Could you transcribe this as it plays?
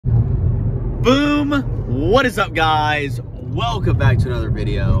Boom! What is up, guys? Welcome back to another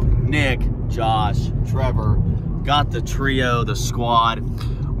video. Nick, Josh, Trevor, got the trio, the squad.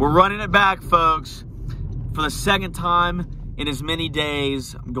 We're running it back, folks. For the second time in as many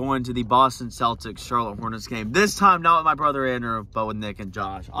days, I'm going to the Boston Celtics Charlotte Hornets game. This time, not with my brother Andrew, but with Nick and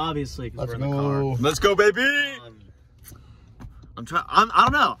Josh. Obviously, because we're in the car. Let's go, baby! I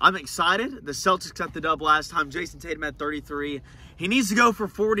don't know. I'm excited. The Celtics got the dub last time. Jason Tatum had 33. He needs to go for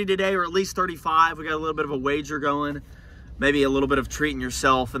 40 today, or at least 35. We got a little bit of a wager going. Maybe a little bit of treating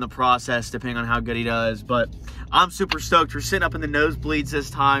yourself in the process, depending on how good he does. But I'm super stoked. We're sitting up in the nosebleeds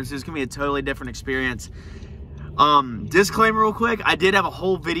this time, so it's going to be a totally different experience. Disclaimer real quick. I did have a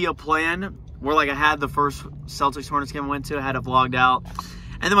whole video plan where, like, I had the first Celtics Hornets game I went to. I had it vlogged out.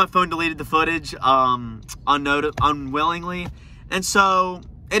 And then my phone deleted the footage unwillingly. And so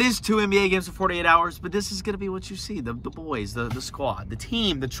it is 2 NBA games in 48 hours, but this is going to be what you see, the boys, the squad, the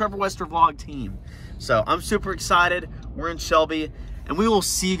team, the Trevor Wester vlog team. So I'm super excited. We're in Shelby, and we will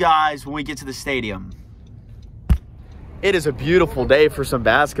see you guys when we get to the stadium. It is a beautiful day for some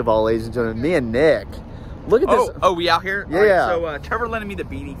basketball, ladies and gentlemen. Me and Nick. Look at this. Oh, we out here? Yeah. Right, so Trevor lended me the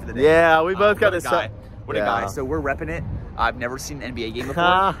beanie for the day. Yeah, we both got this. What a guy. So we're repping it. I've never seen an NBA game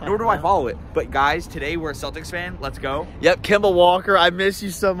before, nor do I follow it. But guys, today we're a Celtics fan. Let's go. Yep, Kemba Walker. I miss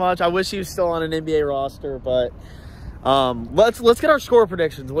you so much. I wish he was still on an NBA roster, but let's get our score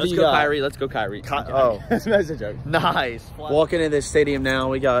predictions. What do you got? Kyrie. Let's go, Kyrie. Oh, that's a joke. Nice. Walking into this stadium now,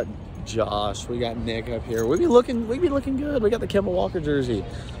 we got Josh, we got Nick up here. We'd be looking good. We got the Kemba Walker jersey.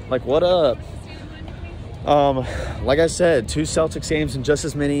 Like, what up? Like I said, 2 Celtics games in just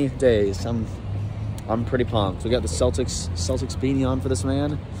as many days. I'm pretty pumped. We got the Celtics beanie on for this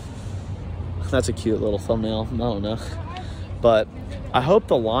man. That's a cute little thumbnail. I don't know. But I hope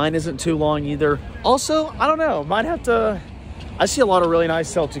the line isn't too long either. Also, I don't know. Might have to... I see a lot of really nice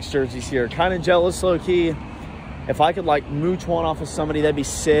Celtics jerseys here. Kind of jealous, low-key. If I could, like, mooch one off of somebody, that'd be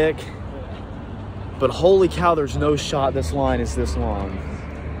sick. But holy cow, there's no shot this line is this long.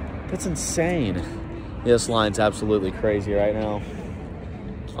 That's insane. Yeah, this line's absolutely crazy right now.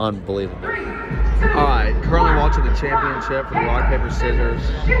 Unbelievable. All right, currently watching the championship for the rock, paper, scissors.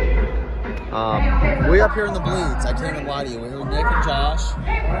 We up here in the bleeds. I can't even lie to you. We're here with Nick and Josh.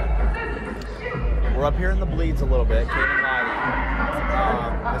 We're up here in the bleeds a little bit. Can't even lie to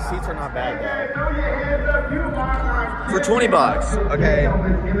you. The seats are not bad though. For 20 bucks, okay?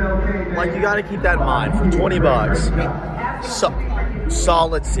 Like, you got to keep that in mind. For 20 bucks,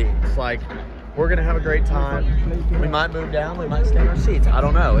 solid seats. Like, we're going to have a great time. We might move down. We might stay in our seats. I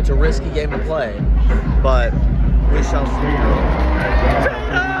don't know. It's a risky game to play. But we shall see.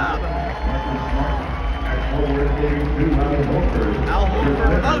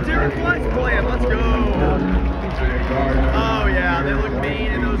 Oh, Derek White's playing. Let's go. Oh, yeah. They look mean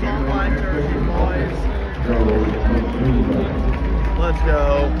in those online jerseys, boys. Let's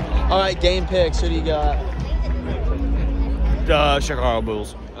go. All right, game picks. Who do you got? Chicago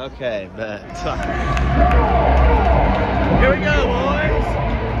Bulls. Okay, bet. Here we go, boys.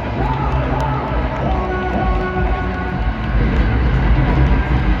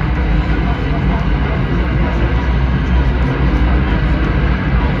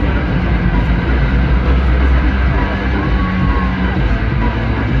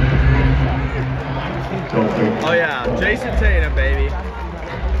 Oh yeah, Jason Tatum, baby.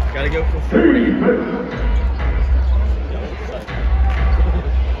 Gotta go for 40.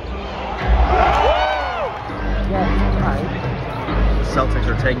 Celtics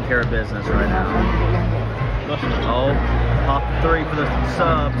are taking care of business right now. Oh, pop 3 for the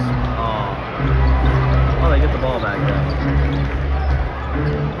subs. Oh, they get the ball back then.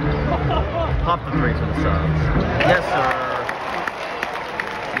 Pop the 3 for the subs. Yes, sir.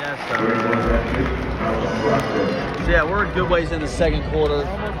 Yes, sir. So yeah, we're a good ways in the second quarter.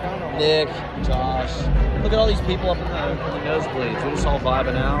 Nick, Josh. Look at all these people up in the nosebleeds. We're just all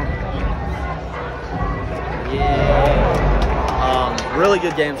vibing out. Yeah. Really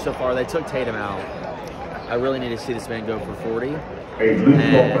good game so far. They took Tatum out. I really need to see this man go for 40. And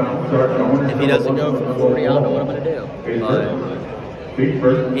if he doesn't go for 40, I don't know what I'm going to do.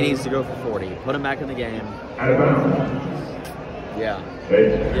 But he needs to go for 40. Put him back in the game. Yeah.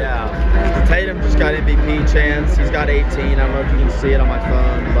 Yeah. Tatum just got MVP chance. He's got 18. I don't know if you can see it on my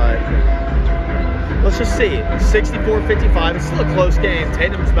phone, but let's just see. 64-55. It's still a close game.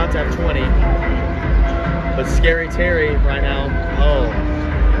 Tatum's about to have 20. But Scary Terry right now. Oh.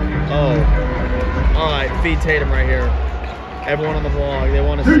 All right, feed Tatum right here. Everyone on the vlog, they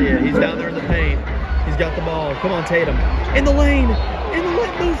want to see it. He's down there in the paint. He's got the ball. Come on, Tatum. In the lane.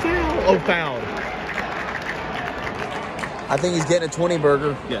 No foul. Oh, fouled. I think he's getting a 20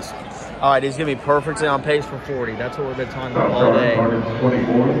 burger. Yes. All right, he's going to be perfectly on pace for 40. That's what we've been talking about all day.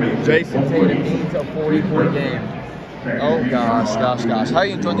 Jayson Tatum needs a 40-point game. Oh, gosh. How are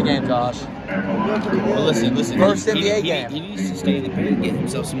you enjoying the game, Josh? Well, listen. First NBA game. He needs to stay in the paint and get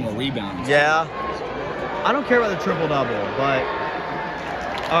himself some more rebounds. Yeah. I don't care about the triple-double, but...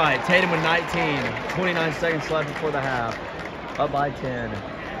 All right, Tatum with 19. 29 seconds left before the half. Up by 10.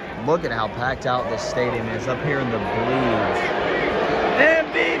 Look at how packed out this stadium is up here in the bleeds.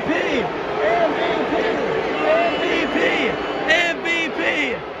 MVP!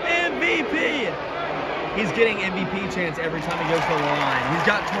 He's getting MVP chance every time he goes to the line. He's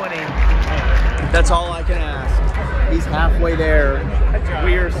got 20. That's all I can ask. He's halfway there.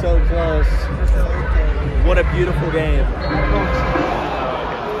 We are so close. What a beautiful game.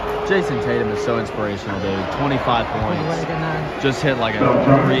 Jayson Tatum is so inspirational, dude. 25 points. Just hit like a 3.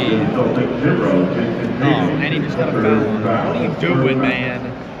 Oh, and he just got a foul. What are you doing,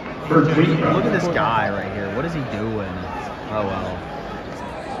 man? Look at this guy right here. What is he doing? Oh, well.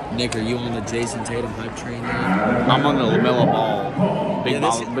 Nick, are you on the Jayson Tatum hype train now? I'm on the LaMelo Ball. Big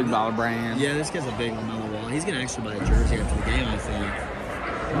baller brand. Yeah, this guy's a big LaMelo Ball. He's going to actually buy a jersey after the game, I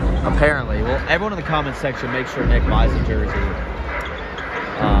think. Apparently. Well, everyone in the comments section, make sure Nick buys a jersey.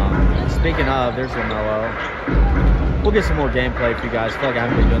 Speaking of, there's LaMelo. We'll get some more gameplay for you guys. I feel like I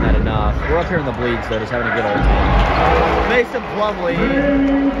haven't been doing that enough. We're up here in the bleeds, though, just having a good old time. Mason Plumlee.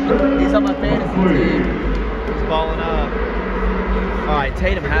 He's on my fantasy team. He's balling up. All right,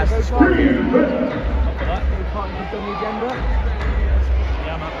 Tatum has to score here.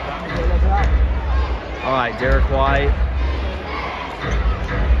 All right, Derek White.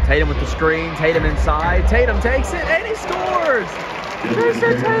 Tatum with the screen. Tatum inside. Tatum takes it, and he scores!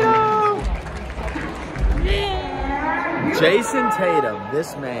 Jayson Tatum! Jayson Tatum,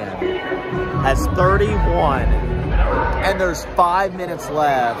 this man, has 31, and there's 5 minutes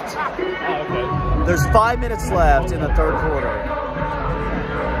left. There's 5 minutes left in the third quarter.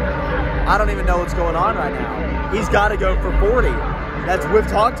 I don't even know what's going on right now. He's got to go for 40. We've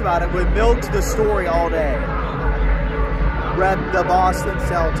talked about it. We've milked the story all day. Rep the Boston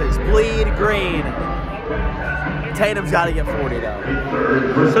Celtics. Bleed green. Tatum's got to get 40, though.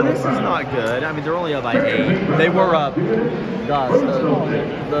 So this is not good. I mean, they're only up by 8. They were up. The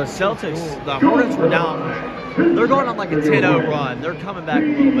Celtics, the Hornets were down. They're going on like a 10-0 run. They're coming back a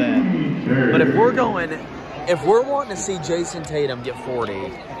little bit. But if we're wanting to see Jayson Tatum get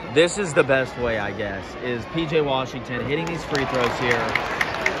 40, this is the best way, I guess, is P.J. Washington hitting these free throws here.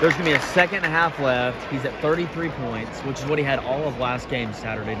 There's going to be a second and a half left. He's at 33 points, which is what he had all of last game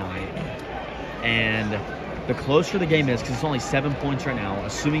Saturday night. And the closer the game is, because it's only 7 points right now,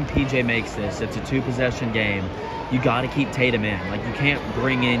 assuming PJ makes this, it's a 2-possession game, you got to keep Tatum in. Like, you can't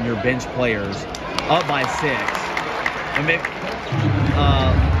bring in your bench players up by 6. I mean,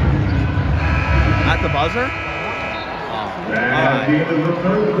 at the buzzer? Oh,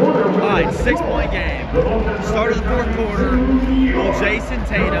 all right, 6-point game. Start of the fourth quarter. Will Jayson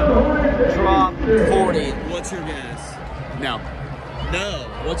Tatum drop 40? What's your guess? No. No.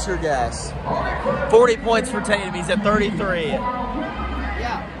 What's your guess? 40 points for Tatum. He's at 33.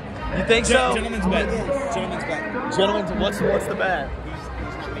 Yeah. You think so? Gentleman's bet. Gentleman's bet. Gentlemen's, what's the bet?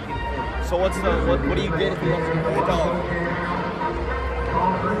 So what do you get if he wants to get $4?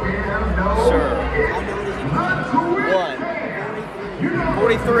 Sure. What?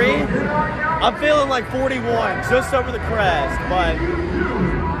 43? I'm feeling like 41, just over the crest, but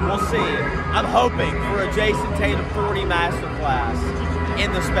we'll see. I'm hoping for a Jayson Tatum 40 masterclass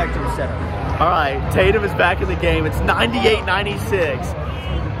in the Spectrum Center. All right, Tatum is back in the game. It's 98-96.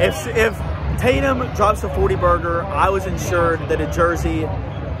 If Tatum drops a 40 burger, I was ensured that a jersey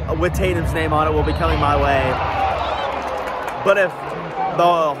with Tatum's name on it will be coming my way. But if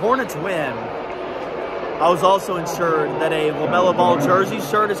the Hornets win, I was also ensured that a LaMelo Ball jersey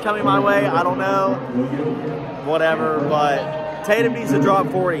shirt is coming my way. I don't know. Whatever, but Tatum needs to drop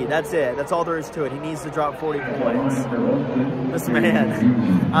 40. That's it. That's all there is to it. He needs to drop 40 points. This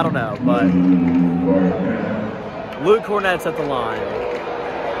man, I don't know, but Luke Cornett's at the line.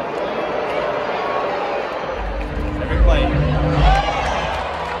 Every play.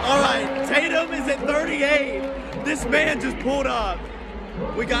 All right, Tatum is at 38. This man just pulled up.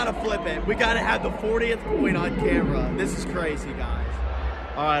 We gotta flip it. We gotta have the 40th point on camera. This is crazy, guys.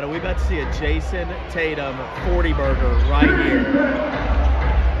 All right, are we about to see a Jayson Tatum 40 burger right here?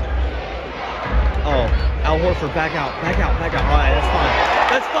 Oh, Al Horford, back out. All right,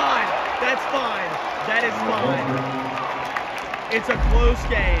 that's fine. That is fine. It's a close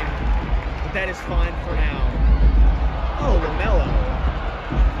game, but that is fine for now. Oh, LaMelo.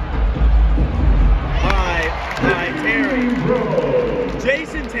 All right. right, Terry.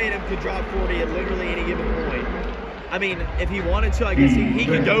 Jayson Tatum could drop 40 at literally any given point. I mean, if he wanted to, I guess he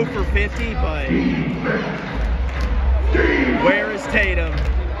could go for 50, but where is Tatum?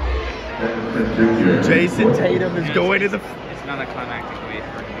 Jayson Tatum is going to the... It's not a climactic way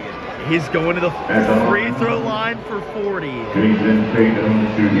for him to get... He's going to the free throw line for 40. Jayson Tatum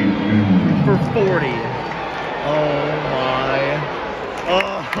shooting 2. For 40. Oh my.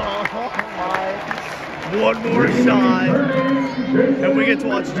 Oh my. One more shot. And we get to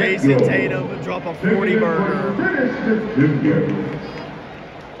watch Jayson Tatum drop a 40 burger.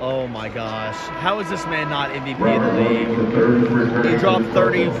 Oh my gosh. How is this man not MVP of the league? He dropped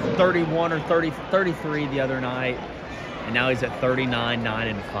 30, 31, or 30, 33 the other night. And now he's at 39, 9,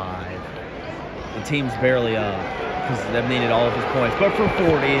 and 5. The team's barely up because they've needed all of his points. But for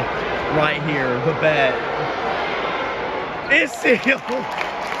 40, right here, the bet. It's sealed.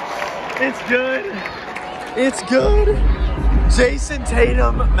 It's good. It's good. Jayson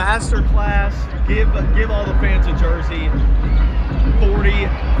Tatum, masterclass. Give all the fans a jersey. 40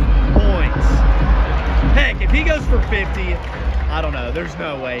 points. Heck, if he goes for 50, I don't know. There's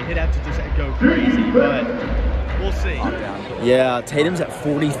no way. He'd have to just go crazy, but we'll see. Yeah, Tatum's at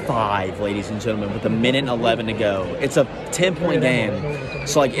 45, ladies and gentlemen, with 1:11 to go. It's a 10-point game.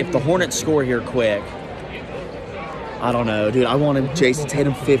 So, like, if the Hornets score here quick, I don't know, dude. I wanted Jayson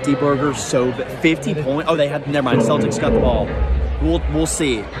Tatum 50 burgers so 50 points. Oh, they had, never mind. Celtics got the ball. We'll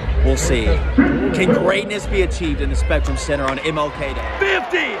see. We'll see. Can greatness be achieved in the Spectrum Center on MLK Day?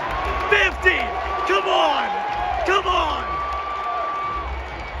 50! 50! Come on! Come on!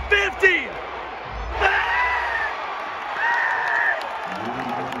 50!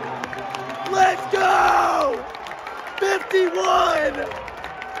 Let's go! 51!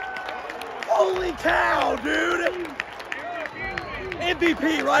 Holy cow, dude!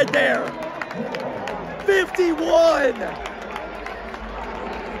 MVP right there. 51!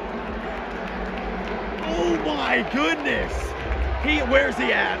 Oh my goodness! Where's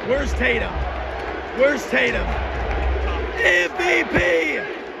he at? Where's Tatum? Where's Tatum? MVP!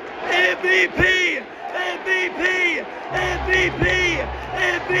 MVP! MVP! MVP!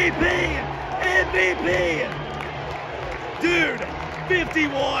 MVP! MVP! Dude,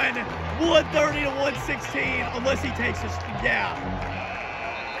 51, 130 to 116, unless he takes us, yeah.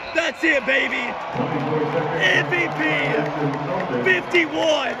 That's it, baby. MVP,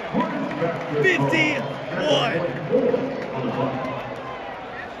 51, 51.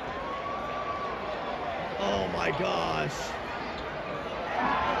 Oh my gosh.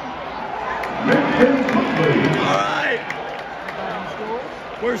 All right.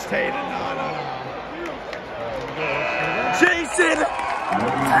 Where's Tatum? No. Jayson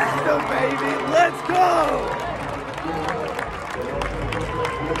Tatum, baby. Let's go.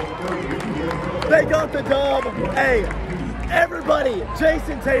 They got the dub. Hey, everybody,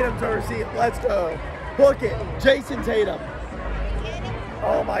 Jayson Tatum jersey. Let's go. Book it. Jayson Tatum.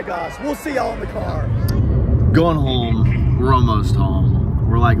 Oh my gosh. We'll see y'all in the car. Going home. We're almost home.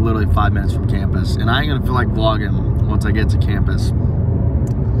 We're like literally 5 minutes from campus. And I ain't gonna feel like vlogging once I get to campus.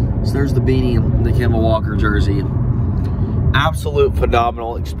 So there's the beanie, the Kemba Walker jersey. Absolute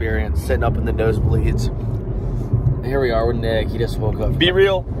phenomenal experience sitting up in the nosebleeds. Here we are with Nick. He just woke up. Be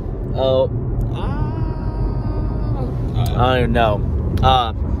real. I don't even know.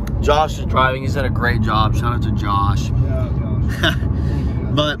 Josh is driving. He's done a great job. Shout out to Josh. Yeah, Josh.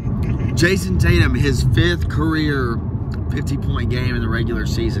 But Jayson Tatum, his 5th career 50-point game in the regular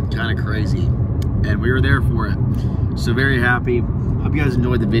season. Kind of crazy. And we were there for it. So very happy. Hope you guys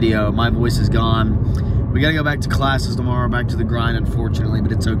enjoyed the video. My voice is gone. We got to go back to classes tomorrow, back to the grind, unfortunately,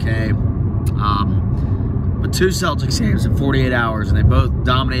 but it's okay. But 2 Celtics games in 48 hours, and they both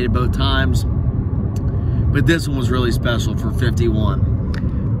dominated both times. But this one was really special for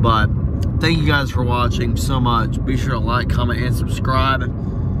 51. But thank you guys for watching so much. Be sure to like, comment, and subscribe.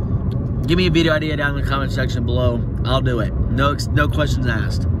 Give me a video idea down in the comment section below. I'll do it. No questions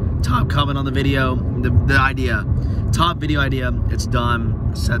asked. Top comment on the video, the idea. Top video idea, it's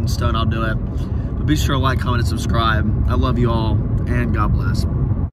done. Set in stone, I'll do it. But be sure to like, comment, and subscribe. I love you all, and God bless.